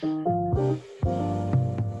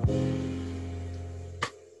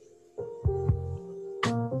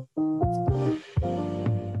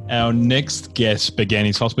Our next guest began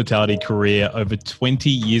his hospitality career over 20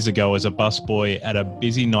 years ago as a busboy at a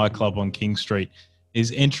busy nightclub on King Street.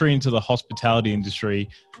 His entry into the hospitality industry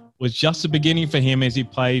was just the beginning for him, as he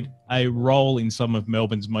played a role in some of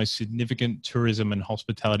Melbourne's most significant tourism and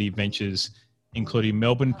hospitality ventures, including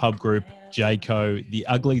Melbourne Pub Group, Jayco, The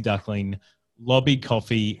Ugly Duckling, Lobby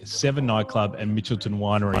Coffee, Seven Nightclub, and Mitchelton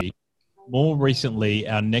Winery. More recently,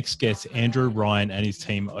 our next guest, Andrew Ryan, and his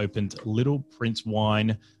team opened Little Prince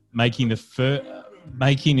Wine, making it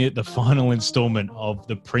the final installment of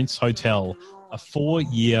the Prince Hotel, a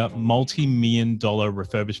 4-year, multi-million-dollar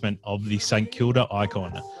refurbishment of the St Kilda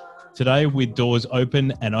icon. Today, with doors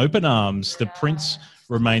open and open arms, the Prince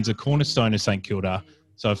remains a cornerstone of St Kilda.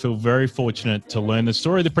 So I feel very fortunate to learn the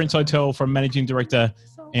story of the Prince Hotel from Managing Director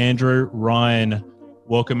Andrew Ryan.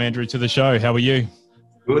 Welcome, Andrew, to the show. How are you?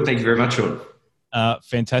 Good. Thank you very much, Sean.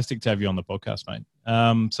 Fantastic to have you on the podcast, mate.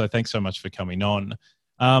 So thanks so much for coming on.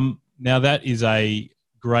 Now, that is a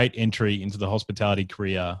great entry into the hospitality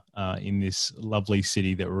career in this lovely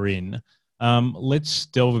city that we're in. Let's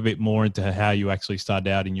delve a bit more into how you actually started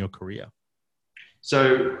out in your career.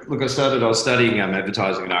 So, look, I was studying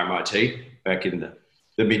advertising at RMIT back in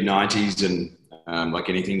the mid-90s, and like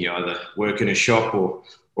anything, you either work in a shop or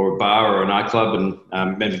a bar or a nightclub, and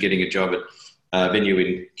remember getting a job at a venue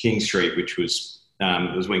in King Street, which was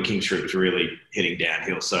when King Street was really heading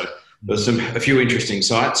downhill. So there was a few interesting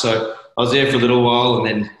sites. So I was there for a little while, and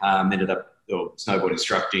then ended up snowboard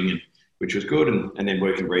instructing, which was good, and then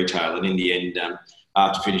working retail. And in the end,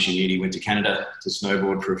 after finishing uni, went to Canada to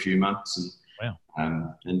snowboard for a few months. And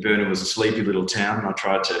wow. And Vernon was a sleepy little town, and I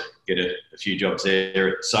tried to get a few jobs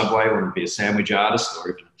there at Subway. I wanted to be a sandwich artist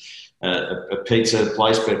or even a pizza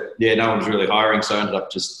place, but yeah, no one was really hiring. So I ended up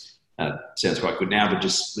just sounds quite good now, but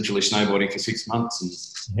just literally snowboarding for 6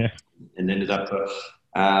 months, and ended up,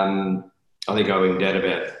 I think, owing Dad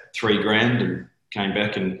about $3,000, and came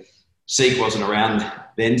back, and Seek wasn't around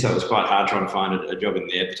then, so it was quite hard trying to find a job in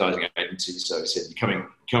the advertising agency. So he said, "You're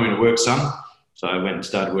coming to work, son." So I went and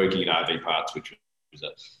started working at RV Parts, which was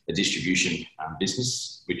a distribution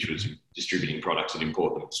business, which was distributing products and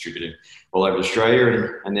import them, distributing all over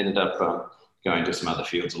Australia, and ended up going to some other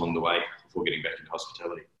fields along the way before getting back into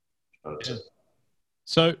hospitality. Yeah.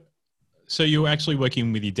 So you were actually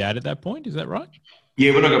working with your dad at that point, is that right?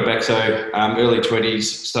 Yeah, when I got back, so early 20s,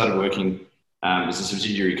 started working as a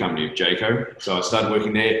subsidiary company of Jayco. So I started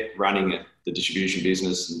working there, running the distribution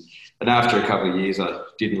business, and after a couple of years, I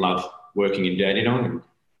didn't love working in Dandenong,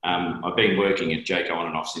 and I've been working at Jayco on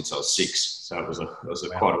and off since I was 6, so it was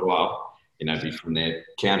Wow. quite a while, be from there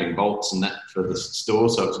counting bolts and that for the store,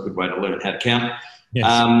 so it was a good way to learn how to count. Yes.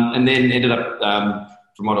 And then ended up,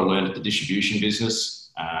 from what I learned at the distribution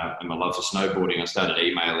business and my love for snowboarding, I started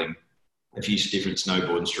emailing a few different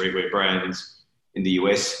snowboard and streetwear brands in the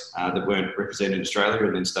US that weren't represented in Australia,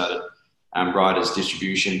 and then started Riders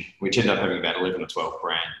Distribution, which ended up having about 11 or 12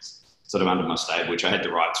 brands sort of under my stable, which I had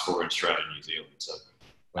the rights for in Australia and New Zealand. So,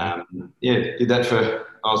 did that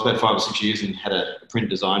I was about 5 or 6 years, and had a print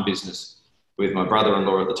design business with my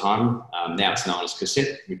brother-in-law at the time. Now it's known as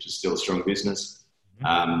Cassette, which is still a strong business.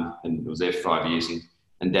 And it was there for 5 years,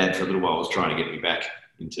 and Dad for a little while was trying to get me back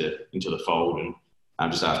into the fold,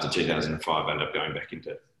 and just after 2005, I ended up going back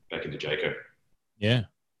into Jayco. Yeah.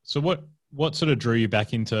 So what sort of drew you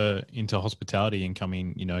back into hospitality and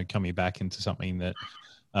coming back into something that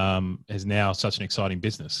is now such an exciting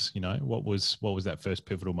business? What was that first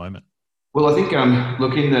pivotal moment? Well, I think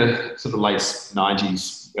in the sort of late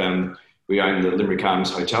 90s, we owned the Limerick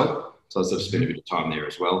Arms Hotel, so I sort of spent a bit of time there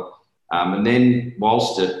as well. And then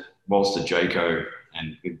whilst at Jayco,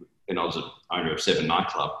 and I was an owner of Seven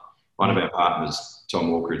Nightclub, one of our partners,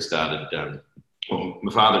 Tom Walker, had started,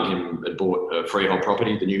 my father and him had bought a freehold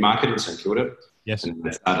property, the Newmarket in St Kilda. Yes. And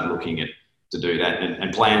they started looking to do that,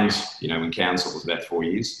 and planned, when council was about 5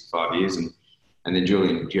 years, and then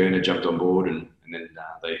Julian Gurner jumped on board, and then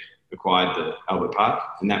they acquired the Albert Park,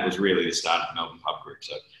 and that was really the start of Melbourne Pub Group.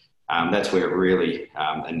 So that's where it really,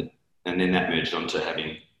 and then that merged on to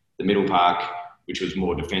having the Middle Park, which was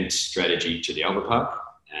more defence strategy to the Albert Park,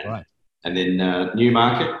 and then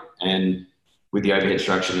Newmarket, and with the overhead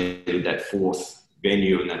structure, they did that 4th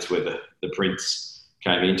venue, and that's where the Prince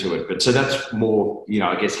came into it. But so that's more,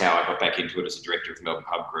 I guess, how I got back into it as a director of the Melbourne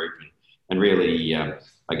Pub Group, and really,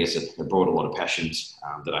 I guess it brought a lot of passions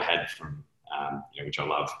that I had from, which I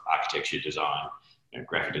love: architecture, design,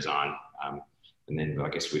 graphic design, and then I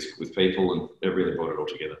guess with people, and it really brought it all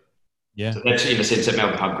together. Yeah. So that's, in a sense, that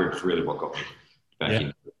Melbourne Pub Group is really what got me back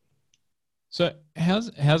into it. So how's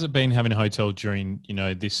it been having a hotel during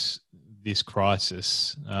this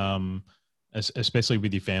crisis? especially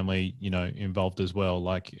with your family, involved as well.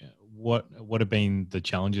 Like, what have been the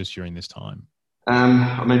challenges during this time?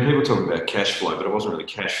 I mean, people talk about cash flow, but it wasn't really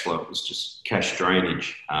cash flow. It was just cash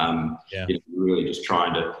drainage. Yeah. Really just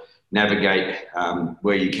trying to navigate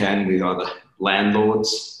where you can with either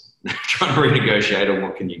landlords, trying to renegotiate on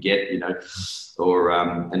what can you get, or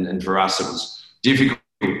and for us it was difficult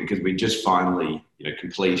because we just finally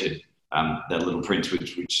completed that Little Prince,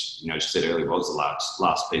 which you said earlier was the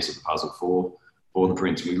last piece of the puzzle for the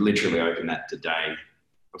Prince. We literally opened that today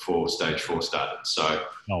before stage 4 started. So,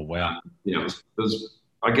 oh wow, it was,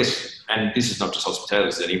 I guess, and this is not just hospitality,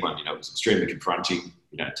 it's anyone. It was extremely confronting.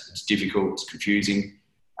 It's difficult, it's confusing,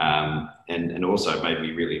 and also made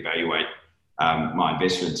me really evaluate my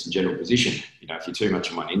investments and general position. If you're too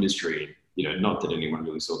much in one industry, not that anyone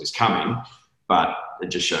really saw this coming, but it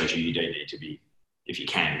just shows you don't need to be, if you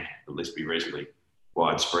can, at least be reasonably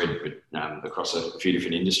widespread, but across a few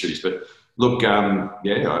different industries. But look,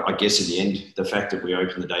 I guess in the end, the fact that we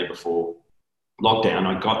opened the day before lockdown,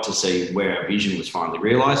 I got to see where our vision was finally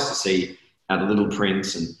realised, to see how the Little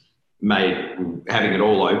Prince and having it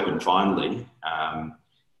all open finally.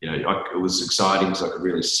 It was exciting because I could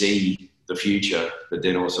really see the future. But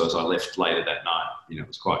then also, as I left later that night, it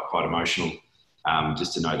was quite emotional,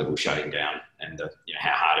 just to know that we're shutting down, and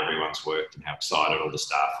how hard everyone's worked and how excited all the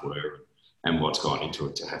staff were, and what's gone into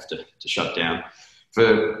it to have to shut down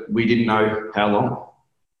for we didn't know how long.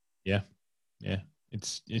 Yeah.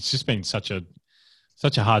 It's just been such a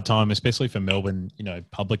hard time, especially for Melbourne,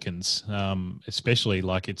 publicans, especially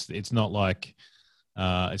like it's not like you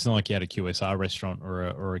had a QSR restaurant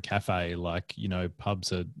or a cafe. Like,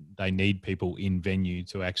 pubs they need people in venue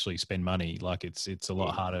to actually spend money. Like it's a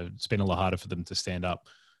lot harder, it's been a lot harder for them to stand up,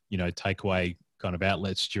 takeaway kind of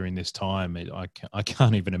outlets during this time. I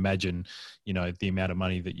can't even imagine, the amount of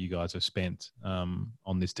money that you guys have spent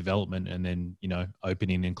on this development, and then,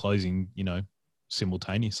 opening and closing,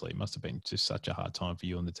 simultaneously. It must have been just such a hard time for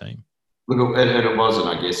you and the team. Look, and it wasn't,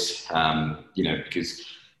 I guess, because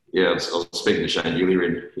I was speaking to Shane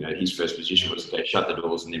earlier, and his first position was to shut the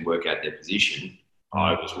doors and then work out their position.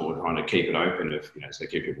 I was more trying to keep it open, so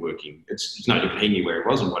keep it working. It's no different. He knew where it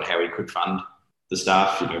was and how he could fund the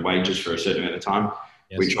staff, wages for a certain amount of time.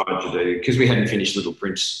 Yes. We tried to do, because we hadn't finished Little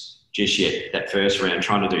Prince just yet, that first round,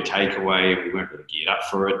 trying to do takeaway, and we weren't really geared up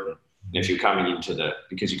for it. And if you're coming into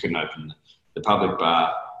because you couldn't open the public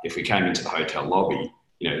bar, if we came into the hotel lobby,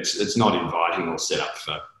 it's not inviting or set up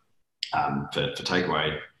for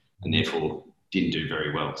takeaway, and therefore didn't do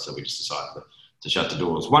very well. So we just decided to shut the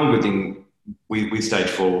doors. One good thing with stage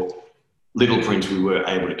 4, Little Prince, we were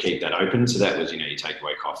able to keep that open. So that was, you take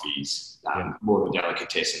away coffees, more of a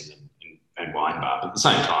delicatessen and wine bar. But at the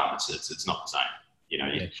same time, it's not the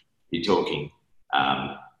same. You're talking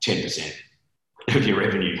 10% of your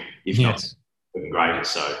revenue, if not the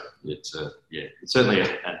greatest. So it's certainly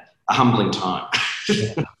a humbling time.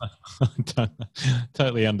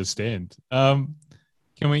 Totally understand.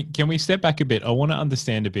 Can we step back a bit? I want to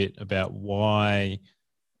understand a bit about why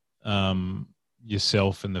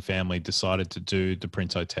yourself and the family decided to do the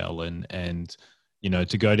Prince Hotel and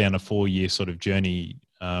to go down a 4-year sort of journey,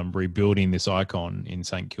 rebuilding this icon in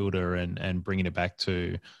St Kilda and bringing it back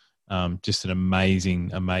to just an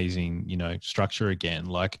amazing structure again.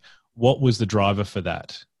 Like, what was the driver for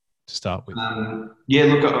that to start with? Look,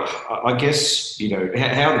 I guess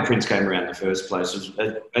how the Prince came around in the first place was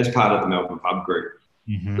as part of the Melbourne Pub Group.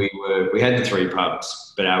 Mm-hmm. We had the 3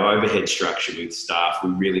 pubs, but our overhead structure with staff, we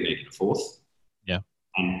really needed a 4th.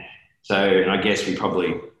 And I guess we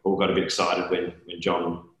probably all got a bit excited when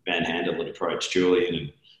John Van Handel had approached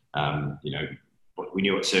Julian, and we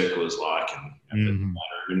knew what Circle was like, and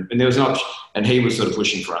there was not, and he was sort of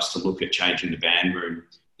pushing for us to look at changing the band room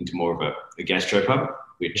into more of a gastropub,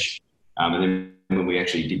 which and then when we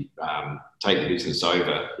actually did take the business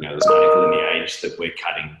over, there's an article in the Age that we're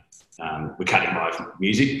cutting live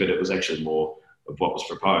music, but it was actually more of what was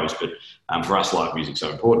proposed. But for us, live music's so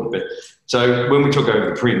important. But so when we took over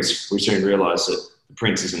the Prince, we soon realised that the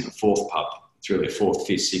Prince isn't a 4th pub; it's really a 4th,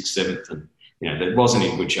 5th, 6th, 7th, and that wasn't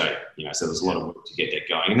in good shape. So there's a lot of work to get that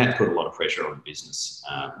going, and that put a lot of pressure on the business,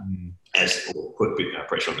 put a bit of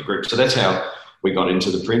pressure on the group. So that's how we got into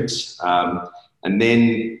the Prince, and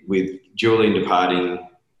then with Julian departing,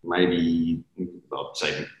 maybe I'd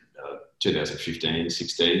say 2015,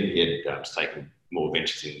 16, he had taken more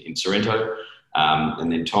ventures in Sorrento.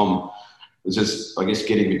 And then Tom was just, I guess,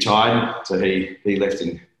 getting retired. So he left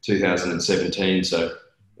in 2017. So it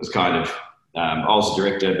was kind of, I was a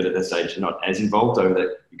director, but at that stage not as involved over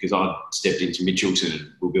that because I stepped into Mitchelton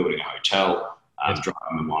and we were building a hotel,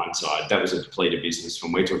 driving the wine side. That was a depleted business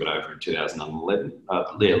when we took it over in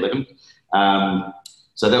 2011.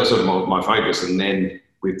 So that was sort of my focus. And then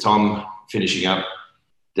with Tom finishing up,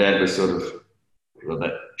 Dad was sort of, well,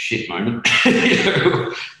 that shit moment, you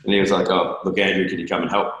know? And he was like, "Oh, look, Andrew, can you come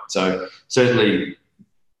and help?" So certainly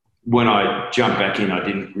when I jumped back in, I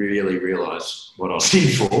didn't really realise what I was in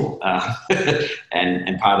for.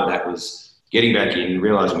 And part of that was getting back in,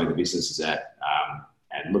 realising where the business is at,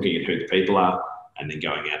 and looking at who the people are, and then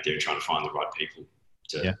going out there and trying to find the right people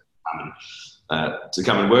to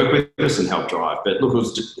come and work with us and help drive. But look,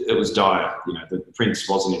 it was dire. You know, the Prince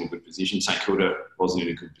wasn't in a good position. St Kilda wasn't in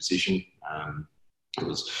a good position. I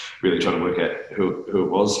was really trying to work out who it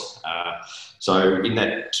was. So in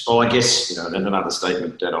that, well, I guess, you know, and another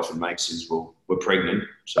statement Dad often makes is, well, we're pregnant,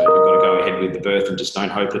 so you've got to go ahead with the birth and just don't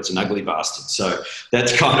hope it's an ugly bastard. So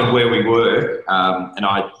that's kind of where we were. And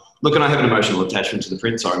I have an emotional attachment to the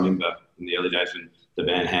Prince. I remember in the early days when the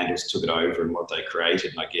Van Handels took it over and what they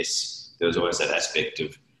created, and I guess there was always that aspect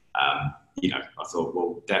of, you know, I thought,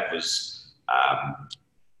 well, that was,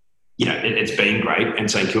 you know, it's been great, and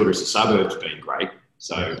St Kilda as a suburb's been great.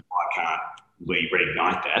 So why can't we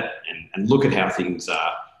reignite that and look at how things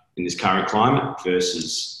are in this current climate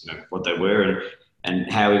versus, you know, what they were,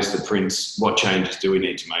 and how is the Prince, what changes do we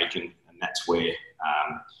need to make? And that's where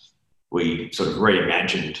we sort of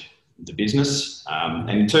reimagined the business. And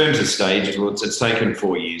in terms of stages, well, it's taken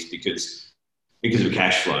 4 years because of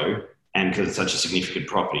cash flow and because it's such a significant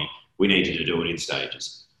property, we needed to do it in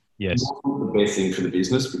stages. Yes. It's not the best thing for the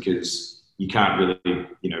business because you can't really,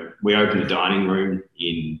 you know, we opened the dining room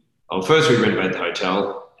first we renovated the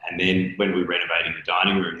hotel, and then when we were renovating the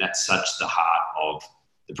dining room, that's such the heart of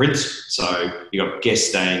the Prince. So you got guests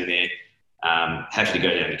staying there, having to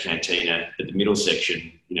go down to Cantina. At the middle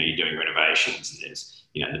section, you know, you're doing renovations, and there's,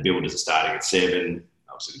 you know, the builders are starting at 7.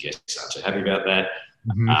 Obviously, the guests aren't so happy about that.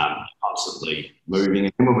 Constantly moving.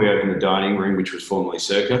 And then when we opened the dining room, which was formerly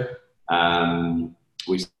Circa,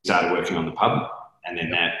 we started working on the pub, and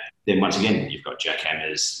then once again, you've got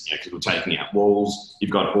jackhammers, you know, because we're taking out walls.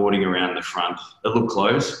 You've got hoarding around the front. It looked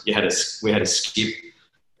close. We had a skip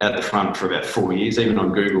at the front for about 4 years. Even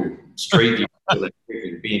on Google Street View, that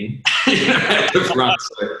bin, you know, at the front.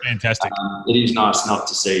 So, fantastic. It is nice not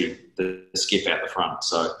to see the skip out the front.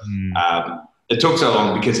 So it took so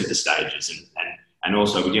long because of the stages, and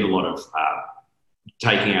also we did a lot of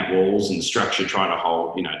taking out walls and structure, trying to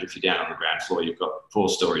hold. You know, if you're down on the ground floor, you've got 4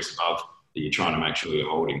 stories above that you're trying to make sure you're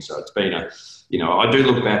holding. So it's been you know, I do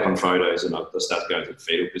look back on photos and I start going to the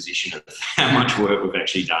fetal position of how much work we've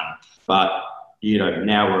actually done. But, you know,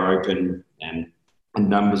 now we're open and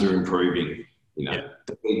numbers are improving. You know,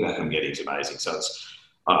 the feedback I'm getting is amazing. So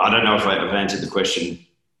I don't know if I've answered the question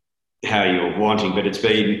how you're wanting, but it's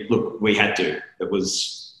been, look, we had to. It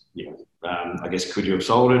was, you know, I guess, could you have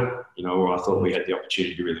sold it? You know, or I thought we had the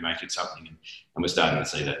opportunity to really make it something, and we're starting to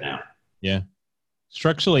see that now. Yeah.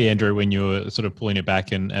 Structurally, Andrew, when you were sort of pulling it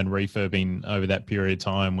back and refurbing over that period of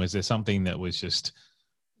time, was there something that was just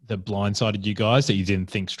that blindsided you guys that you didn't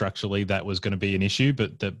think structurally that was going to be an issue,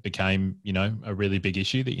 but that became, you know, a really big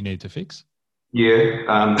issue that you needed to fix? Yeah,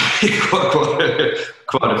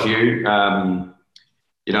 quite a few.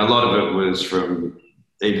 You know, a lot of it was from,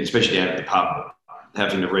 even especially down at the pub,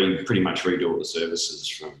 having to pretty much redo all the services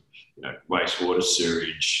from, you know, wastewater,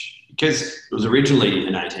 sewerage, because it was originally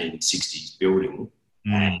an 1860s building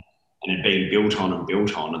and it had been built on,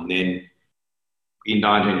 and then in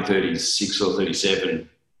 1936 or 37,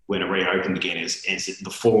 when it reopened again as the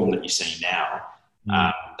form that you see now,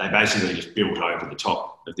 they basically just built over the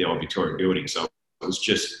top of the old Victorian building. So it was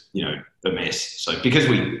just, you know, a mess. So because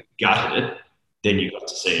we gutted it, then you got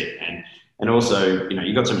to see it. And also, you know,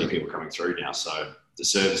 you got so many people coming through now, so the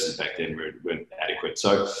services back then weren't adequate.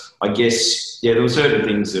 So I guess, yeah, there were certain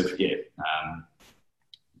things of,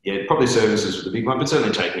 probably services was the big one, but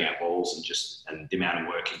certainly taking out walls and the amount of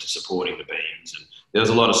work into supporting the beams. And there was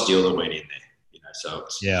a lot of steel that went in there, you know, so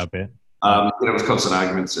it's, yeah, I bet. It was constant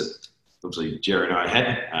arguments that obviously Jerry and I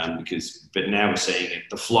had, but now we're seeing it.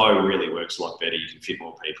 The flow really works a lot better. You can fit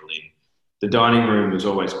more people in. The dining room was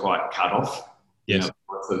always quite cut off. Yes. You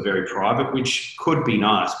know, for very private, which could be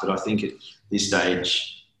nice, but I think at this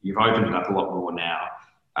stage, you've opened it up a lot more now.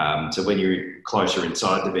 So when you're closer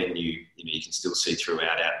inside the venue, you know, you can still see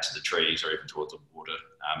throughout out into the trees or even towards the water.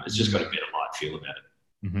 It's just got a better light feel about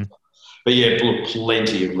it. Mm-hmm. But yeah,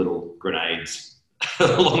 plenty of little grenades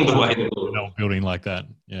along the way. An old building like that.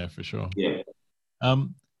 Yeah, for sure. Yeah. Do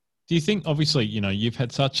you think, obviously, you know, you've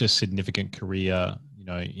had such a significant career, you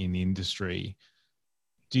know, in the industry.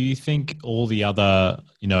 Do you think all the other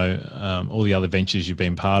ventures you've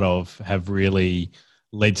been part of have really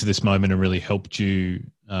led to this moment and really helped you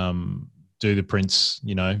do the Prince,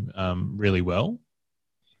 you know, really well?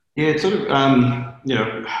 Yeah, it's sort of,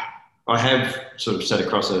 I have sort of sat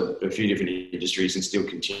across a few different industries and still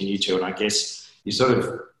continue to. And I guess you sort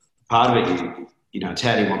of, part of it, it's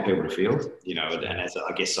how do you want people to feel, and as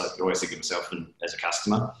I guess I always think of myself as a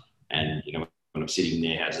customer and, when I'm sitting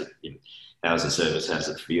there, how's the service, how's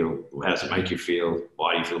it feel, how does it make you feel,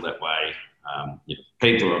 why do you feel that way?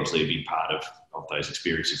 People are obviously a big part of those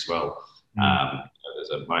experiences as well.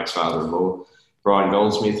 There's my ex-father-in-law, Brian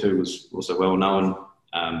Goldsmith, who was also well known,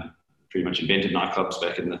 pretty much invented nightclubs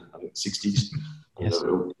back in the, I think, 60s. Yes.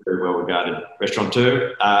 A very well regarded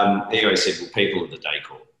restaurateur. He always said, well, people are the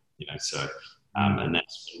decor, so, and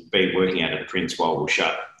that's been working out at the Prince while we're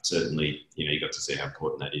shut. Certainly, you got to see how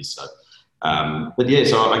important that is. So, but yeah,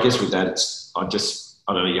 so I guess with that, I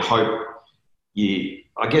don't know, you hope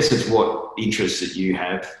I guess it's what interests that you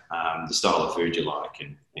have, the style of food you like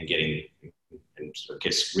and getting, and I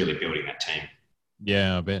guess really building that team.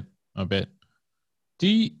 Yeah, I bet.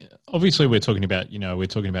 Obviously we're talking about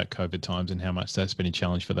COVID times and how much that's been a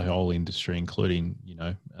challenge for the whole industry, including,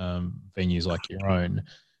 venues like your own.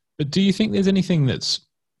 But do you think there's anything that's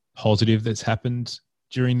positive that's happened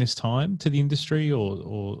during this time to the industry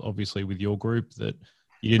or obviously with your group that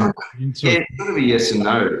you didn't Yeah, it's sort of a yes and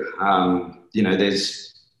no.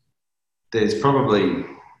 There's probably,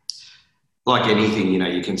 like anything,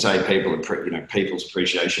 you can say people's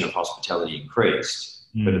appreciation of hospitality increased,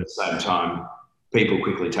 but at the same time, people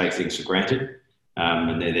quickly take things for granted,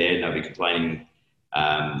 and they're there and they'll be complaining.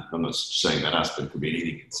 I'm not saying about us, but it could be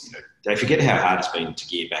anything. They forget how hard it's been to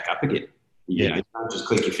gear back up again. You can't just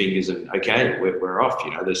click your fingers and okay, we're off.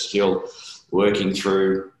 They're still working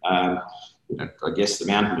through, I guess the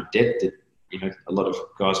mountain of debt that a lot of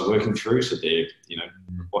guys are working through. So they're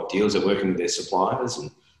what deals are working with their suppliers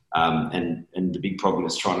and the big problem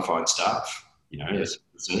is trying to find staff.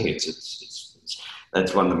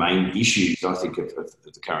 That's one of the main issues I think of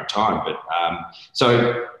the current time. But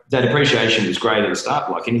so that appreciation was great at the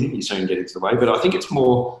start. Like anything, you soon get into the way. But I think it's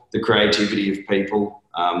more the creativity of people,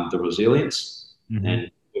 the resilience,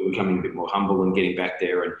 and becoming a bit more humble and getting back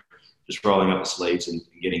there and just rolling up the sleeves and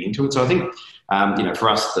getting into it. So I think, for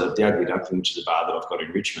us, the Ugly Duckling, which is a bar that I've got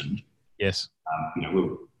in Richmond, yes,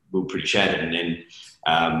 we were pretty shattered, and then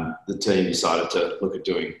the team decided to look at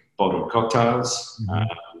doing bottled cocktails,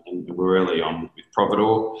 and we were early on with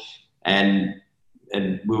Providor, and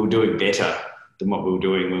we were doing better than what we were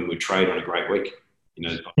doing when we trade on a great week.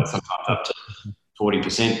 Sometimes up to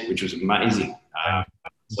 40%, which was amazing.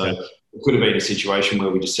 So it could have been a situation where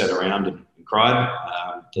we just sat around and cried.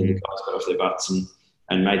 Then the guys got off their butts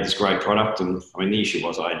and made this great product. And I mean, the issue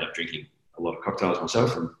was I ended up drinking a lot of cocktails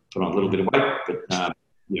myself and put on a little bit of weight. But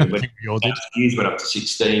went up to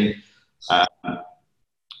 16.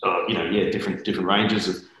 Different ranges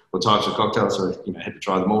of or types of cocktails. So had to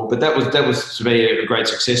try them all. But that was to me a great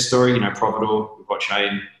success story. Providor, what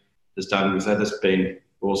Shane has done with that has been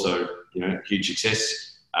also a huge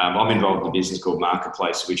success. I'm involved in a business called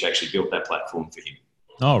Marketplace, which actually built that platform for him.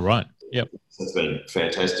 Oh, right. Yep. So it's been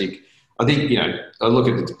fantastic. I think, I look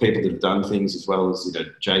at the people that have done things as well as,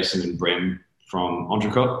 Jason and Brem from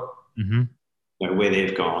Entrecôte, where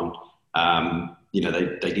they've gone.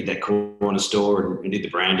 They did that corner store and did the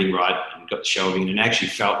branding right and got the shelving and actually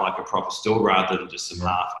felt like a proper store rather than just some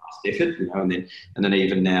half-assed effort, and then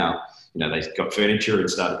even now, they got furniture and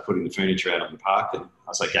started putting the furniture out on the park. And I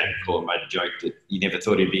was like, Game Call and made a joke that you never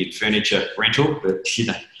thought he'd be in furniture rental, but you've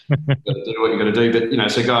got to do what you've got to do.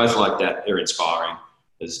 But, so guys like that, they're inspiring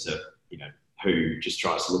as to, who just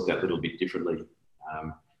tries to look that little bit differently.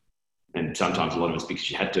 And sometimes a lot of it's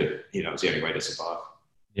because you had to, it's the only way to survive.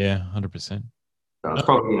 Yeah, 100%. So it's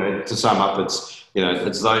probably, to sum up, it's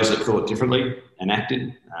those that thought differently and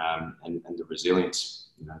acted, and the resilience,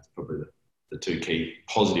 it's probably the two key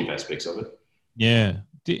positive aspects of it. Yeah.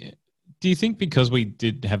 Do you think because we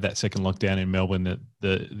did have that second lockdown in Melbourne that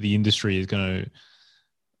the industry is going to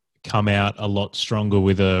come out a lot stronger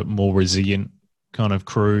with a more resilient kind of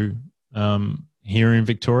crew here in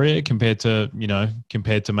Victoria compared to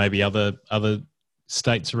maybe other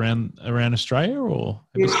states around Australia? Or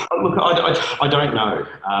look, I don't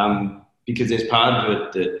know, because there's part of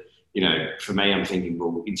it that for me, I'm thinking,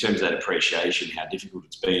 well, in terms of that appreciation, how difficult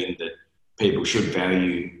it's been, that people should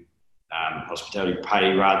value hospitality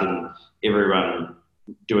pay rather than everyone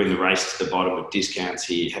doing the race to the bottom with discounts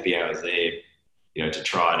here, happy hours there, to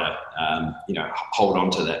try to hold on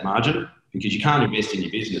to that margin, because you can't invest in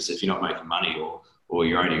your business if you're not making money or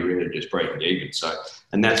you're only really just breaking even. So,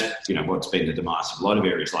 and that's, what's been the demise of a lot of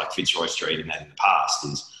areas like Fitzroy Street and that in the past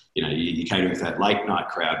is, you came with that late night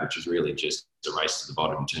crowd, which is really just a race to the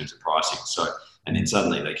bottom in terms of pricing. So and then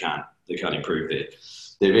suddenly they can't improve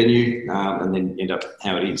their venue, and then end up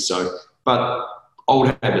how it is. So, but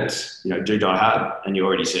old habits, do die hard, and you're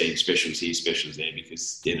already seeing specials here, specials there,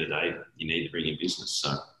 because at the end of the day, you need to bring in business.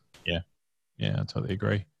 So, yeah, I totally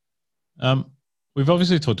agree. We've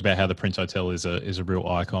obviously talked about how the Prince Hotel is a real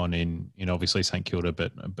icon in obviously St Kilda,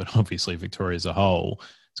 but obviously Victoria as a whole.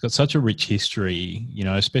 It's got such a rich history,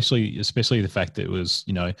 especially the fact that it was,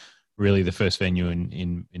 really the first venue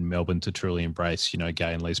in Melbourne to truly embrace,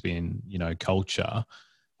 gay and lesbian, culture.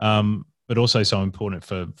 But also so important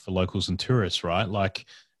for locals and tourists, right? Like,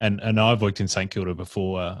 and I've worked in St Kilda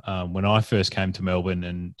before. When I first came to Melbourne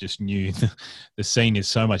and just knew the scene is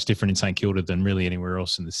so much different in St Kilda than really anywhere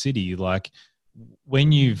else in the city. Like,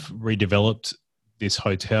 when you've redeveloped this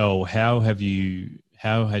hotel, how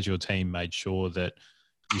has your team made sure that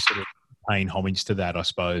you sort of paying homage to that, I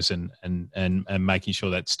suppose, and making sure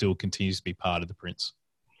that still continues to be part of the Prince?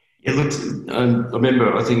 Yeah, look, I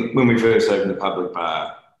remember, I think when we first opened the public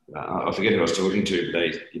bar, I forget who I was talking to, but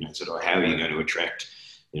they, sort of, how are you going to attract,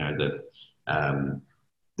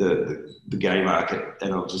 the gay market?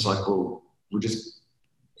 And I was just like, well,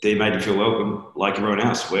 they're made to feel welcome like everyone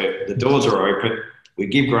else, where the doors are open, we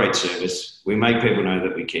give great service, we make people know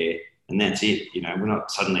that we care, and that's it. We're not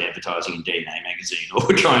suddenly advertising in DNA magazine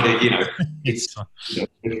or trying to, it's,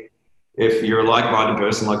 if you're a like-minded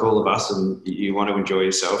person like all of us and you want to enjoy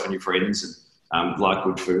yourself and your friends and like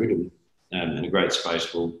good food and a great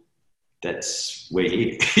space, well, that's we're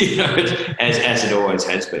here, as it always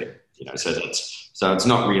has been, so it's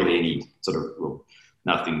not really any sort of,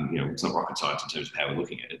 nothing, it's not rocket science in terms of how we're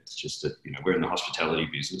looking at it. It's just that, we're in the hospitality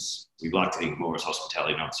business. We'd like to think more as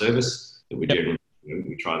hospitality, not service, that we do.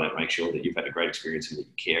 We try to make sure that you've had a great experience and that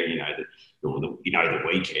you care, that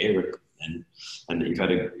we care, and that you've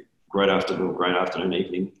had a great afternoon,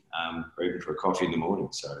 evening, or even for a coffee in the morning.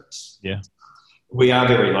 So we are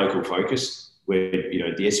very local focused. We're,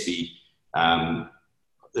 the SB,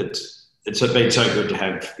 it's been so good to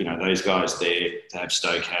have, those guys there, to have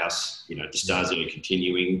Stokehouse, DeStazio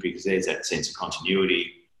continuing, because there's that sense of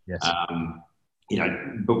continuity. Yes.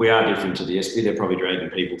 But we are different to the SB. They're probably dragging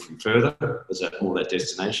people from further. There's that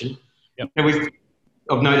destination. Yep.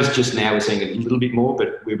 I've noticed just now we're seeing it a little bit more,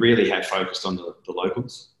 but we really have focused on the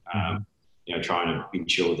locals, trying to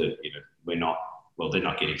ensure that, they're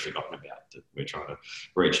not getting forgotten about, that we're trying to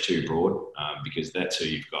reach too broad, because that's who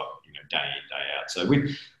you've got, day in, day out. So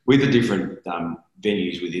with the different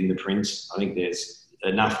venues within the Prince, I think there's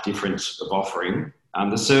enough difference of offering.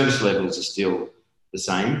 The service levels are still the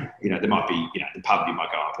same. There might be, the pub, you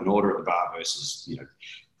might go up and order at the bar versus,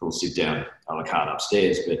 full sit down a la carte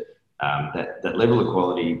upstairs, but that level of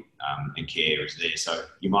quality and care is there. So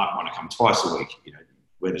you might want to come twice a week,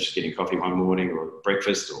 whether it's just getting coffee one morning or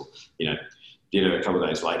breakfast or, dinner a couple of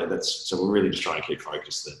days later. So we're really just trying to keep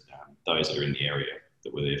focused that those that are in the area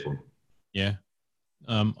that we're there for. Yeah.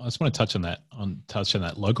 I just want to touch on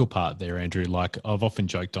that local part there, Andrew. Like, I've often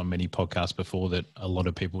joked on many podcasts before that a lot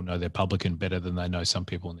of people know their publican better than they know some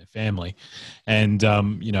people in their family, and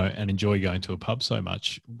and enjoy going to a pub so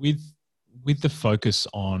much. With the focus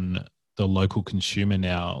on the local consumer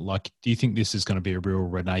now, like, do you think this is going to be a real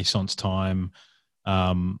renaissance time,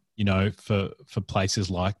 for places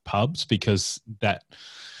like pubs, because that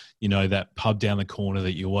pub down the corner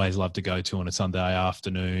that you always love to go to on a Sunday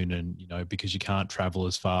afternoon, and, because you can't travel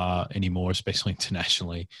as far anymore, especially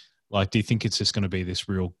internationally, like, do you think it's just going to be this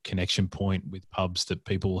real connection point with pubs that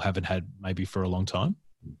people haven't had maybe for a long time?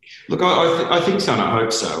 Look, I think so, and I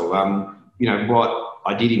hope so. What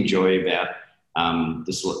I did enjoy about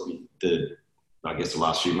the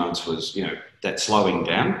last few months was, that slowing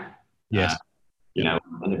down. Yes. And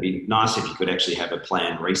it'd be nice if you could actually have a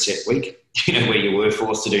planned reset week, where you were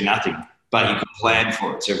forced to do nothing, but you could plan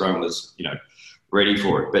for it. So everyone was, ready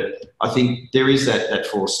for it. But I think there is that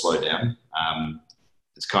forced slowdown.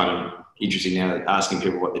 It's kind of interesting now asking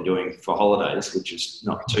people what they're doing for holidays, which is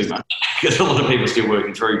not too much because a lot of people are still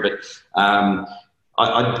working through. But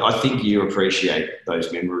I think you appreciate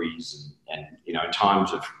those memories and in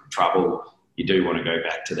times of trouble, you do want to go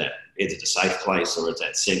back to that. Is it a safe place, or it's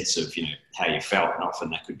that sense of, how you felt? And often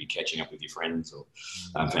that could be catching up with your friends or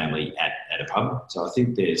family at a pub. So I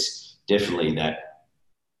think there's definitely that,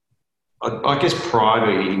 I guess, pride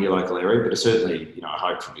in your local area, but certainly, I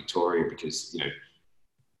hope for Victoria, because,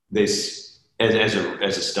 there's, as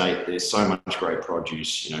a state, there's so much great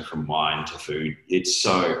produce, from wine to food. It's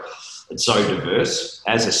so diverse.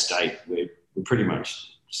 As a state, we're pretty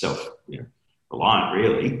much self-reliant,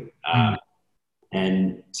 really.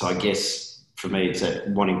 And so I guess for me, it's that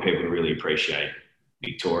wanting people to really appreciate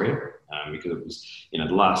Victoria, because it was, the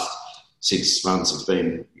last 6 months it's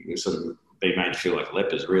been sort of be made to feel like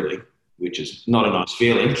lepers, really, which is not a nice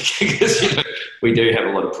feeling because we do have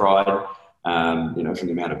a lot of pride, from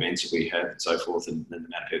the amount of events that we have and so forth, and the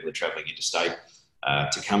amount of people that are travelling interstate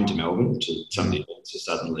to come to Melbourne to some of the events are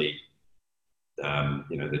suddenly,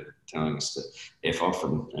 they're telling us to F off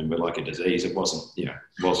and we're like a disease. It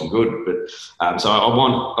wasn't good. But so I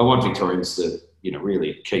want Victorians to,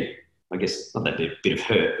 really keep, I guess, not that bit of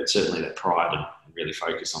hurt, but certainly that pride and really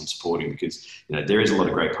focus on supporting because, there is a lot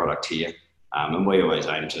of great product here. And we always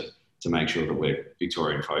aim to make sure that we're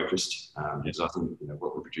Victorian focused because I think,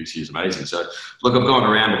 what we produce here is amazing. So, look, I've gone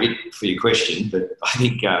around a bit for your question, but I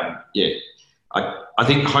think, I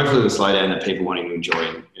think hopefully the slowdown that people wanting to enjoy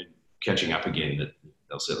and catching up again, that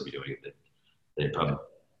they'll certainly be doing it at their pub.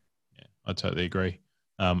 Yeah, I totally agree.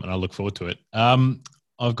 And I look forward to it.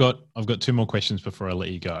 I've got 2 more questions before I let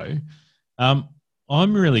you go.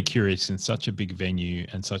 I'm really curious, in such a big venue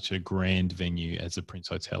and such a grand venue as the Prince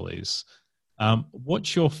Hotel is,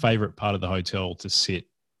 what's your favourite part of the hotel to sit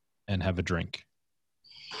and have a drink?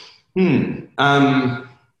 Or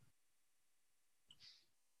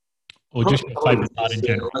just your favourite part in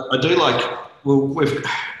general? I do we've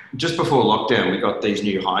just before lockdown, we got these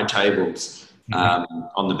new high tables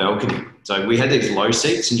on the balcony. So we had these low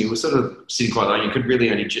seats, and you were sort of sitting quite low. You couldn't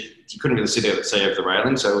really see over the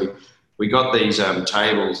railing. So we got these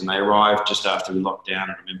tables, and they arrived just after we locked down.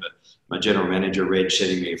 I remember my general manager, Reg,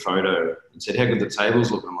 sending me a photo and said, "How good the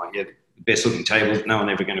tables look?" And I'm like, "Yeah, the best looking tables no one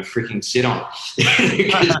ever going to freaking sit on."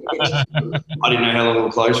 I didn't know how long we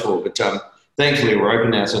were closed for, but thankfully we're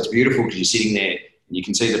open now, so it's beautiful because you're sitting there and you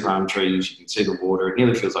can see the palm trees, you can see the water. It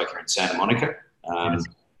nearly feels like you're in Santa Monica. Wow.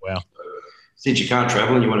 Since you can't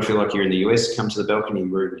travel and you want to feel like you're in the US, come to the balcony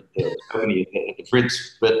room at the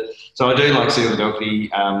Prince. So I do like sitting on the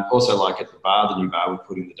balcony. Also like at the bar, the new bar we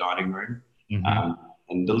put in the dining room.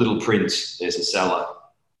 And the Little Prince, there's a cellar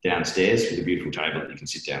downstairs with a beautiful table that you can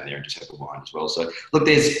sit down there and just have a wine as well. So look,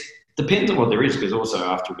 depends on what there is, because also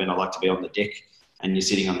after an event I like to be on the deck and you're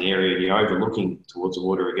sitting on the area and you're overlooking towards the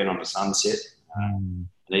water again on the sunset. And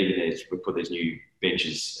even we put these new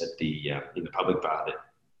benches at in the public bar that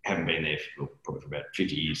haven't been there probably for about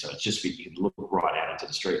 50 years. So it's just you can look right out into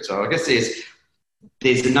the street. So I guess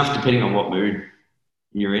there's enough depending on what mood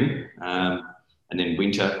you're in. And then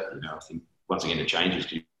winter, I think once again it changes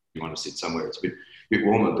because you want to sit somewhere it's a bit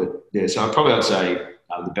warmer. But yeah, so I'd say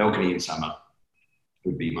the balcony in summer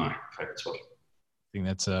would be my favourite spot. I think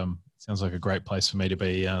that sounds like a great place for me to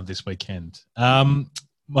be this weekend.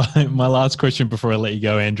 My last question before I let you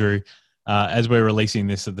go, Andrew, as we're releasing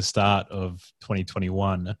this at the start of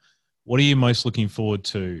 2021, what are you most looking forward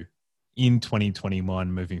to in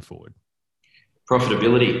 2021 moving forward?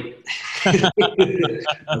 Profitability. I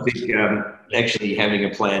think actually having a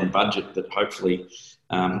planned budget that hopefully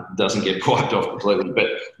doesn't get wiped off completely. But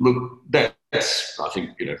look, that's, I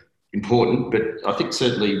think, important. But I think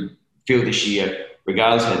certainly feel this year,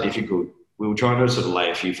 regardless of how difficult, we were trying to sort of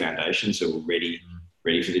lay a few foundations so we're ready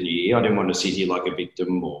for the new year. I didn't want to sit here like a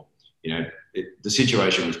victim or, the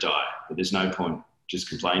situation was dire, but there's no point just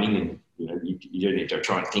complaining and, you do need to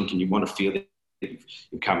try and think and you want to feel that you've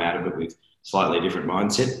come out of it with slightly different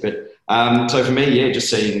mindset. But so for me, just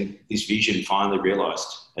seeing this vision finally realised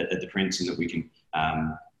at the Prince and that we can,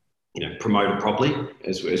 promote it properly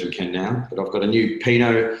as we can now. But I've got a new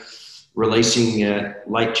Pinot releasing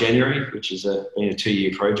late January, which has been a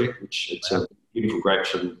 2-year project, which it's a beautiful grapes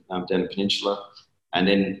from down the peninsula. And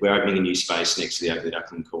then we're opening a new space next to the Ugly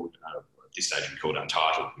Duckling called, at this stage called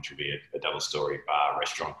Untitled, which will be a double-story bar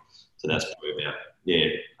restaurant. So that's probably about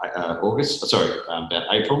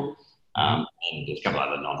April. And there's a couple of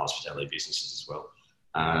other non-hospitality businesses as well.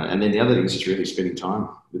 And then the other thing is just really spending time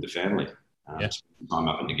with the family. Spending time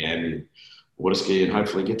up in the Gambia and water ski, and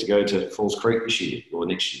hopefully get to go to Falls Creek this year or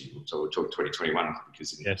next year. So we'll talk 2021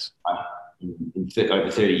 because in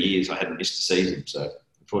over 30 years I hadn't missed a season. So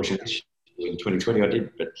unfortunately in 2020 I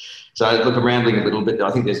did. But so look, I'm rambling a little bit. I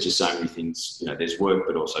think there's just so many things. There's work,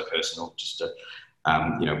 but also personal. Just to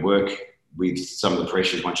work with some of the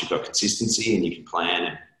pressures once you've got consistency and you can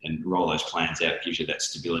plan and roll those plans out. It gives you that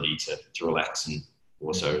stability to relax and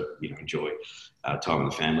also enjoy time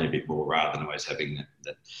with the family a bit more rather than always having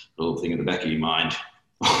that little thing in the back of your mind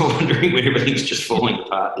wondering when everything's just falling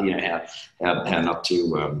apart. How not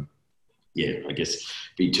to I guess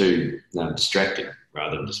be too distracting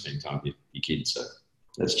rather than just spending time with your kids. So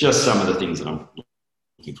that's just some of the things that I'm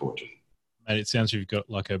looking forward to. Mate, it sounds you've got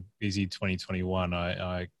like a busy 2021.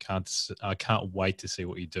 I can't wait to see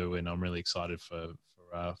what you do, and I'm really excited for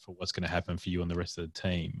what's going to happen for you and the rest of the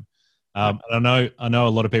team. And I know a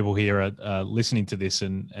lot of people here are listening to this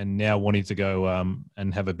and now wanting to go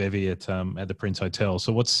and have a bevy at the Prince Hotel.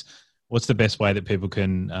 So what's what's the best way that people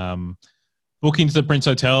can book into the Prince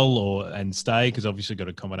Hotel and stay? Because obviously got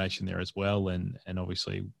accommodation there as well, and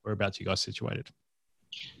obviously whereabouts you guys situated?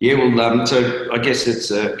 Yeah, well, so I guess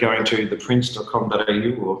it's going to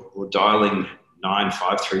theprince.com.au or dialing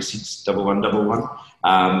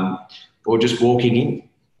 95361111, or just walking in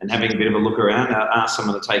and having a bit of a look around. Ask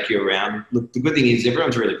someone to take you around. Look, the good thing is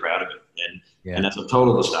everyone's really proud of it, and as I've told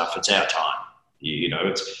all the staff, it's our time. Even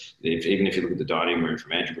if you look at the dining room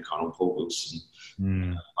from Andrew McConnell, Paul Wilson,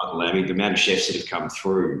 Michael Lammy, the amount of chefs that have come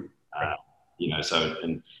through, and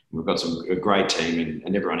we've got a great team,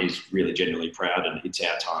 and everyone is really genuinely proud, and it's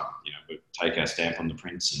our time. We take our stamp on the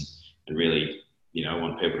Prince, and really,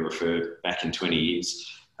 want people to refer back in 20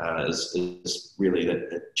 years as really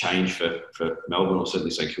that change for Melbourne, or certainly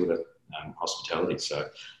St Kilda hospitality. So,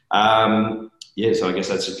 so I guess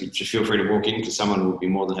that's it. Just feel free to walk in, because someone will be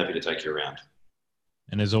more than happy to take you around.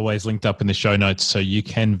 And as always, linked up in the show notes, so you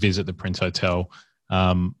can visit the Prince Hotel.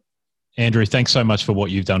 Andrew, thanks so much for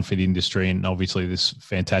what you've done for the industry, and obviously this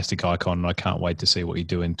fantastic icon. I can't wait to see what you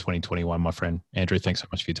do in 2021, my friend. Andrew, thanks so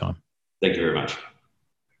much for your time. Thank you very much.